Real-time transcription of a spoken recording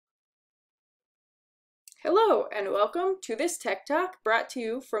Hello and welcome to this Tech Talk brought to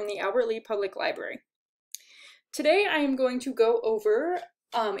you from the Albert Lea Public Library. Today I am going to go over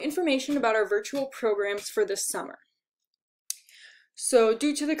information about our virtual programs for this summer. So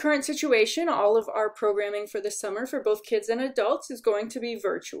due to the current situation, all of our programming for the summer for both kids and adults is going to be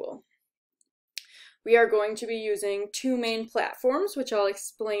virtual. We are going to be using two main platforms, which I'll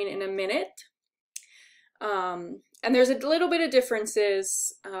explain in a minute. And there's a little bit of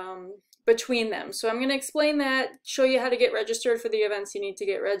differences between them. So I'm going to explain that, show you how to get registered for the events you need to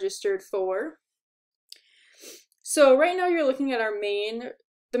get registered for. So right now you're looking at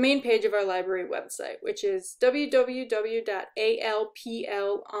the main page of our library website, which is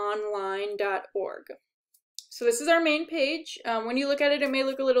www.alplonline.org. So this is our main page. When you look at it, it may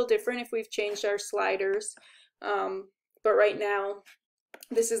look a little different if we've changed our sliders, but right now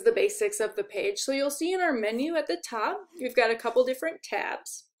this is the basics of the page. So you'll see in our menu at the top, we've got a couple different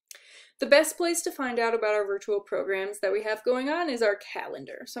tabs. The best place to find out about our virtual programs that we have going on is our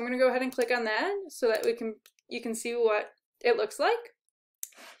calendar. So I'm going to go ahead and click on that so that you can see what it looks like.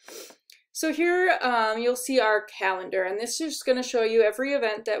 So here you'll see our calendar, and this is going to show you every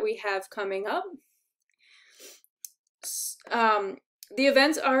event that we have coming up. The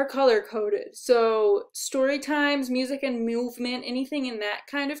events are color-coded, so story times, music and movement, anything in that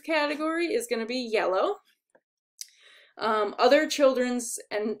kind of category is going to be yellow. Other children's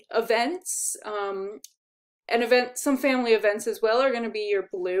and events, some family events as well, are going to be your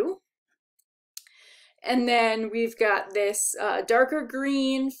blue. And then we've got this darker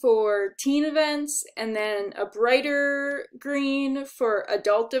green for teen events, and then a brighter green for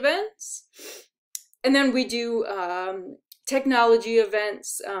adult events. And then we do technology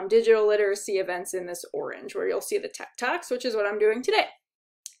events, digital literacy events in this orange, where you'll see the Tech Talks, which is what I'm doing today.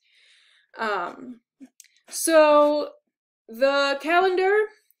 So the calendar,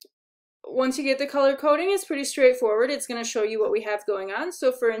 once you get the color coding, is pretty straightforward. It's going to show you what we have going on.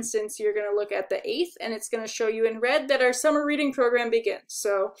 So for instance, you're going to look at the 8th, and it's going to show you in red that our summer reading program begins.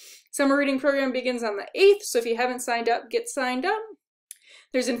 So summer reading program begins on the 8th. So if you haven't signed up, get signed up.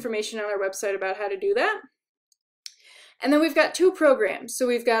 There's information on our website about how to do that. And then we've got two programs. So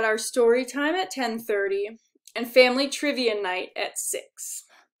we've got our story time at 10:30 and family trivia night at 6.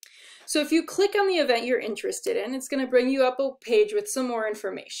 So if you click on the event you're interested in, it's going to bring you up a page with some more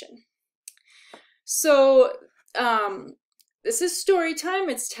information. So this is story time.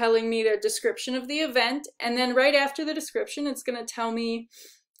 It's telling me the description of the event, and then right after the description, it's going to tell me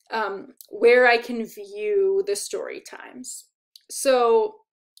where I can view the story times. So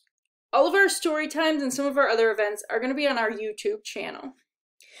all of our story times and some of our other events are going to be on our YouTube channel.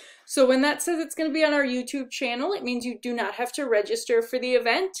 So when that says it's going to be on our YouTube channel, it means you do not have to register for the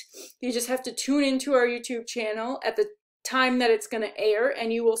event. You just have to tune into our YouTube channel at the time that it's going to air,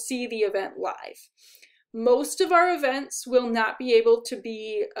 and you will see the event live. Most of our events will not be able to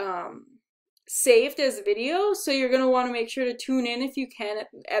be saved as video, so you're going to want to make sure to tune in if you can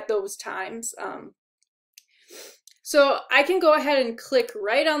at those times. So I can go ahead and click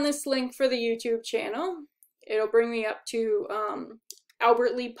right on this link for the YouTube channel. It'll bring me up to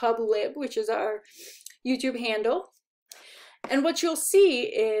Albert Lea Pub Lib, which is our YouTube handle. And what you'll see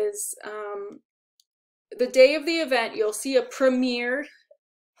is the day of the event, you'll see a premiere,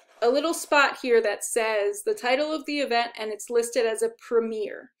 a little spot here that says the title of the event, and it's listed as a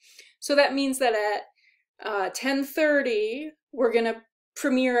premiere. So that means that at 10:30, we're going to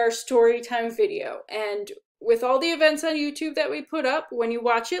premiere our story time video. And with all the events on YouTube that we put up, when you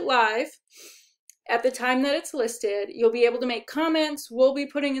watch it live, at the time that it's listed, you'll be able to make comments. We'll be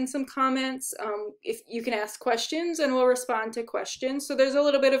putting in some comments. If you can ask questions, and we'll respond to questions. So there's a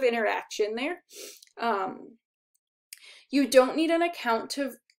little bit of interaction there. You don't need an account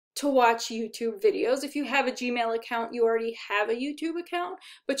to watch YouTube videos. If you have a Gmail account, you already have a YouTube account,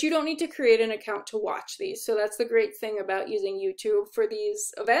 but you don't need to create an account to watch these. So that's the great thing about using YouTube for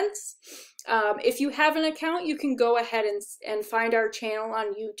these events. If you have an account, you can go ahead and find our channel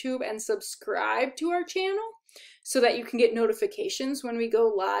on YouTube and subscribe to our channel so that you can get notifications when we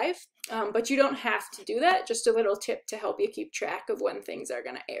go live. But you don't have to do that. Just a little tip to help you keep track of when things are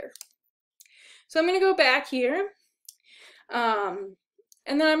going to air. So I'm going to go back here.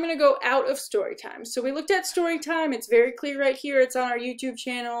 And then I'm going to go out of story time. So we looked at story time. It's very clear right here. It's on our YouTube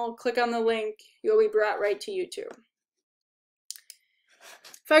channel. Click on the link. You'll be brought right to YouTube.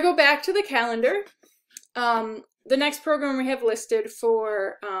 If I go back to the calendar, the next program we have listed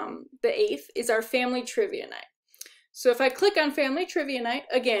for the 8th is our family trivia night. So if I click on family trivia night,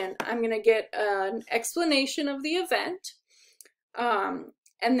 again, I'm going to get an explanation of the event,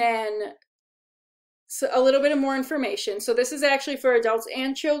 and then So a little bit of more information. So this is actually for adults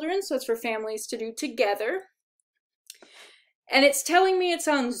and children, so it's for families to do together. And it's telling me it's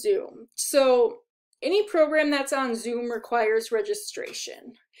on Zoom. So any program that's on Zoom requires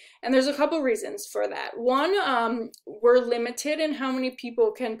registration. And there's a couple reasons for that. One, we're limited in how many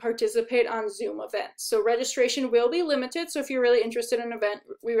people can participate on Zoom events. So registration will be limited. So if you're really interested in an event,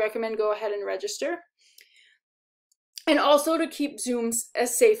 we recommend go ahead and register. And also to keep Zooms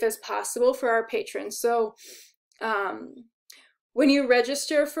as safe as possible for our patrons. So when you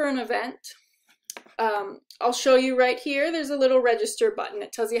register for an event, I'll show you right here, there's a little register button.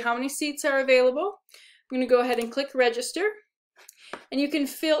 It tells you how many seats are available. I'm going to go ahead and click register. And you can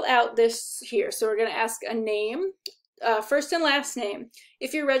fill out this here. So we're going to ask a name, first and last name.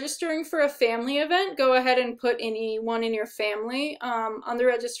 If you're registering for a family event, go ahead and put anyone in your family on the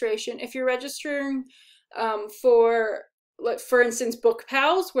registration. If you're registering for instance, Book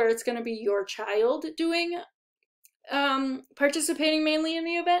Pals, where it's going to be your child doing, participating mainly in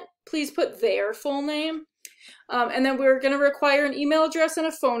the event, please put their full name. And then we're going to require an email address and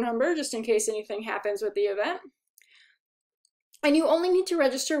a phone number, just in case anything happens with the event. And you only need to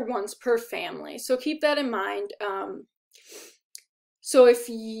register once per family, so keep that in mind. So if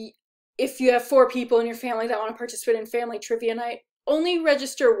you have 4 people in your family that want to participate in family trivia night, only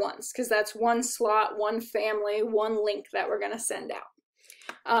register once, because that's one slot, one family, one link that we're going to send out.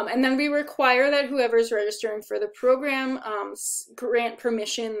 And then we require that whoever's registering for the program grant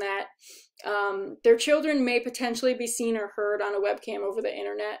permission that their children may potentially be seen or heard on a webcam over the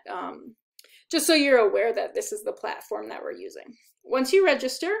internet, just so you're aware that this is the platform that we're using. Once you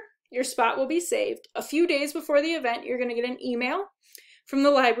register, your spot will be saved. A few days before the event, you're going to get an email from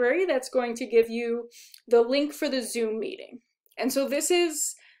the library that's going to give you the link for the Zoom meeting. And so this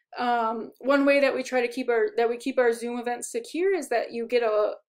is one way that we try to keep our Zoom events secure, is that you get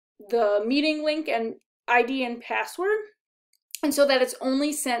the meeting link and ID and password, and so that it's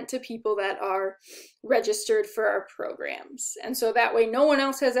only sent to people that are registered for our programs. And so that way no one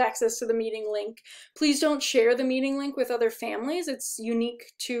else has access to the meeting link. Please don't share the meeting link with other families. It's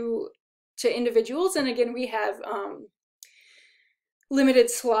unique to individuals. And again, we have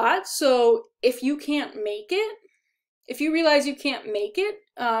limited slots. So if you can't make it, if you realize you can't make it,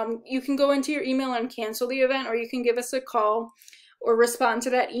 you can go into your email and cancel the event, or you can give us a call or respond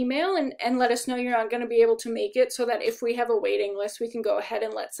to that email and let us know you're not going to be able to make it, so that if we have a waiting list, we can go ahead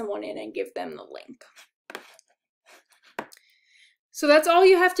and let someone in and give them the link. So that's all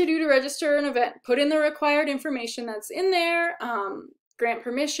you have to do to register an event. Put in the required information that's in there, grant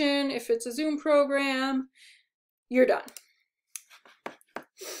permission if it's a Zoom program, you're done.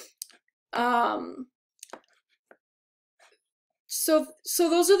 So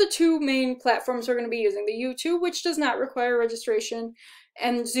those are the 2 main platforms we're going to be using: the YouTube, which does not require registration,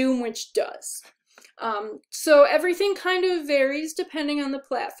 and Zoom, which does. So everything kind of varies depending on the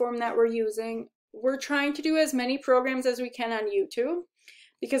platform that we're using. We're trying to do as many programs as we can on YouTube,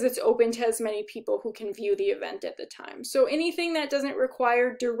 because it's open to as many people who can view the event at the time. So anything that doesn't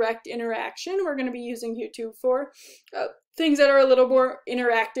require direct interaction, we're going to be using YouTube for. Things that are a little more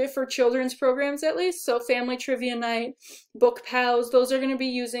interactive for children's programs, at least, so family trivia night, Book Pals, those are going to be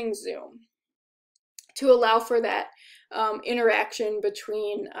using Zoom to allow for that interaction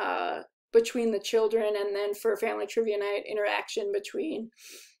between the children, and then for family trivia night, interaction between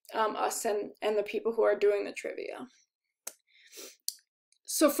us and the people who are doing the trivia.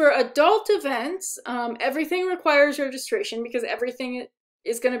 So for adult events, everything requires registration, because everything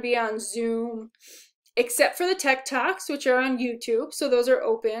is going to be on Zoom, except for the Tech Talks, which are on YouTube, so those are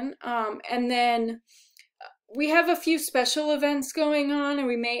open. And then we have a few special events going on, and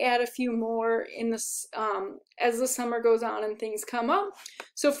we may add a few more in this as the summer goes on and things come up.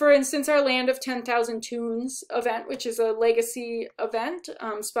 So for instance, our Land of 10,000 Tunes event, which is a legacy event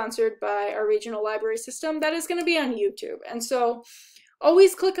sponsored by our regional library system, that is going to be on YouTube. And so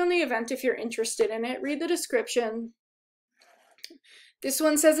always click on the event if you're interested in it. Read the description. This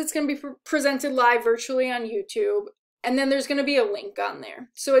one says it's going to be presented live virtually on YouTube, and then there's going to be a link on there.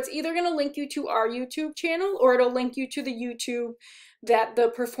 So it's either going to link you to our YouTube channel, or it'll link you to the YouTube that the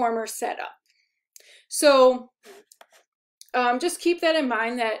performer set up. So just keep that in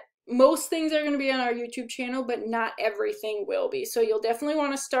mind, that most things are going to be on our YouTube channel, but not everything will be. So you'll definitely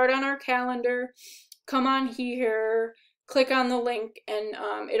want to start on our calendar, come on here, click on the link, and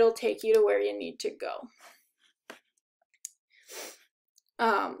it'll take you to where you need to go.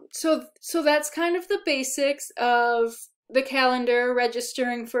 So that's kind of the basics of the calendar,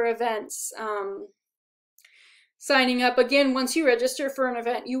 registering for events, signing up. Again, once you register for an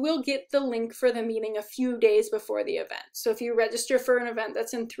event, you will get the link for the meeting a few days before the event. So if you register for an event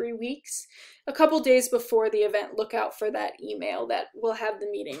that's in 3 weeks, a couple days before the event, look out for that email that will have the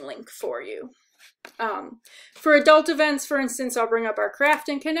meeting link for you. For adult events, for instance, I'll bring up our Craft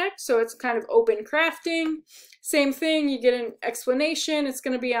and Connect. So it's kind of open crafting. Same thing, you get an explanation. It's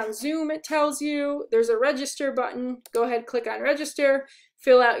going to be on Zoom, it tells you. There's a register button. Go ahead, click on register,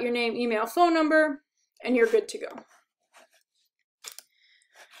 fill out your name, email, phone number, and you're good to go.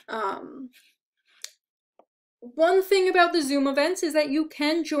 One thing about the Zoom events is that you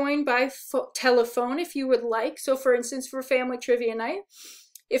can join by telephone if you would like. So for instance, for family trivia night,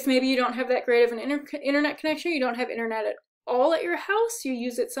 if maybe you don't have that great of an internet connection, you don't have internet at all at your house, you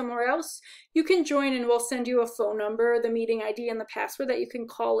use it somewhere else, you can join and we'll send you a phone number, the meeting ID, and the password that you can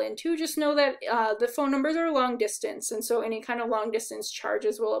call into. Just know that the phone numbers are long distance, and so any kind of long distance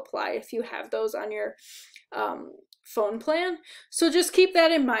charges will apply if you have those on your phone plan. So just keep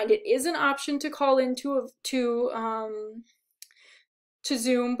that in mind. It is an option to call into to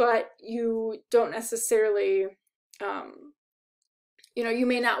Zoom, but you don't necessarily you know, you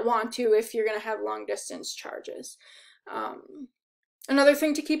may not want to if you're going to have long distance charges. Another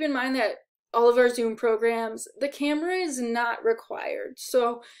thing to keep in mind, that all of our Zoom programs, the camera is not required.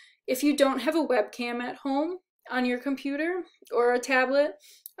 So if you don't have a webcam at home on your computer or a tablet,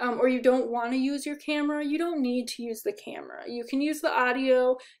 or you don't want to use your camera, you don't need to use the camera. You can use the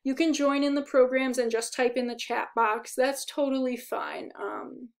audio, you can join in the programs and just type in the chat box. That's totally fine.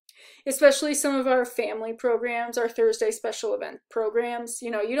 Especially some of our family programs, our Thursday special event programs, you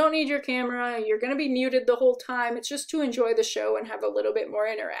know, you don't need your camera, you're going to be muted the whole time. It's just to enjoy the show and have a little bit more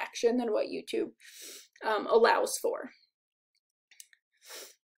interaction than what YouTube allows for.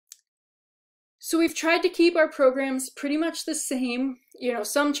 So we've tried to keep our programs pretty much the same. You know,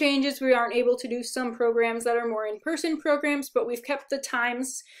 some changes, we aren't able to do some programs that are more in-person programs, but we've kept the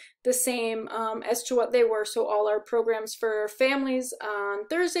times the same as to what they were. So all our programs for families on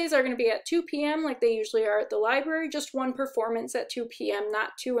Thursdays are going to be at 2 p.m. like they usually are at the library, just one performance at 2 p.m.,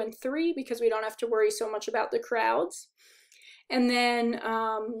 not 2 and 3, because we don't have to worry so much about the crowds. And then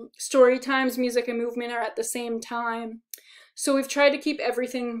story times, music and movement are at the same time. So we've tried to keep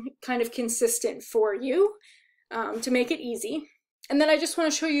everything kind of consistent for you to make it easy. And then I just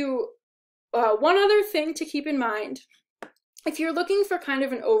want to show you one other thing to keep in mind. If you're looking for kind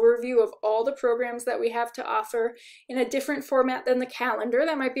of an overview of all the programs that we have to offer in a different format than the calendar,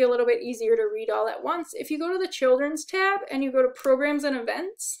 that might be a little bit easier to read all at once. If you go to the Children's tab and you go to Programs and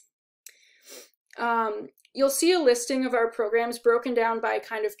Events, you'll see a listing of our programs broken down by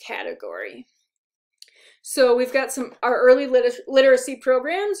kind of category. So we've got our early literacy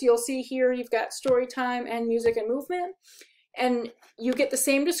programs. You'll see here you've got story time and music and movement. And you get the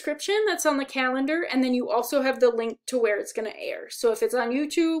same description that's on the calendar, and then you also have the link to where it's going to air. So if it's on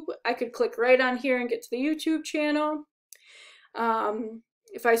YouTube, I could click right on here and get to the YouTube channel.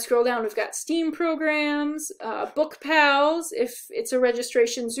 If I scroll down, we've got STEAM programs, Book Pals. If it's a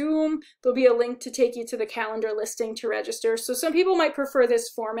registration Zoom, there'll be a link to take you to the calendar listing to register. So some people might prefer this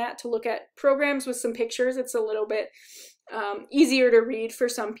format to look at programs with some pictures. It's a little bit easier to read for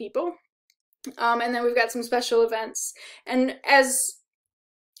some people. And then we've got some special events. And as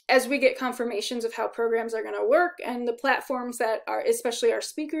we get confirmations of how programs are going to work and the platforms that especially our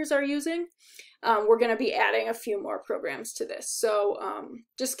speakers are using, we're going to be adding a few more programs to this. So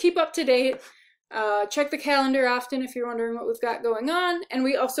just keep up to date. Check the calendar often if you're wondering what we've got going on. And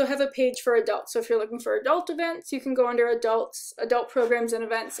we also have a page for adults. So if you're looking for adult events, you can go under adults, adult programs and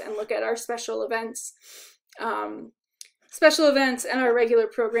events, and look at our special events. Special events and our regular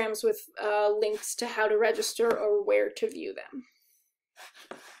programs with links to how to register or where to view them.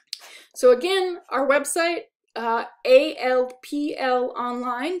 So again, our website,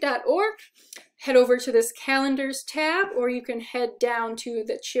 alplonline.org. Head over to this calendars tab, or you can head down to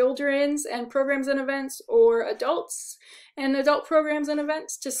the children's and programs and events, or adults and adult programs and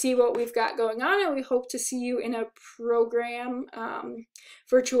events to see what we've got going on. And we hope to see you in a program,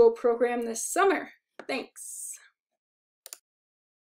 virtual program this summer. Thanks.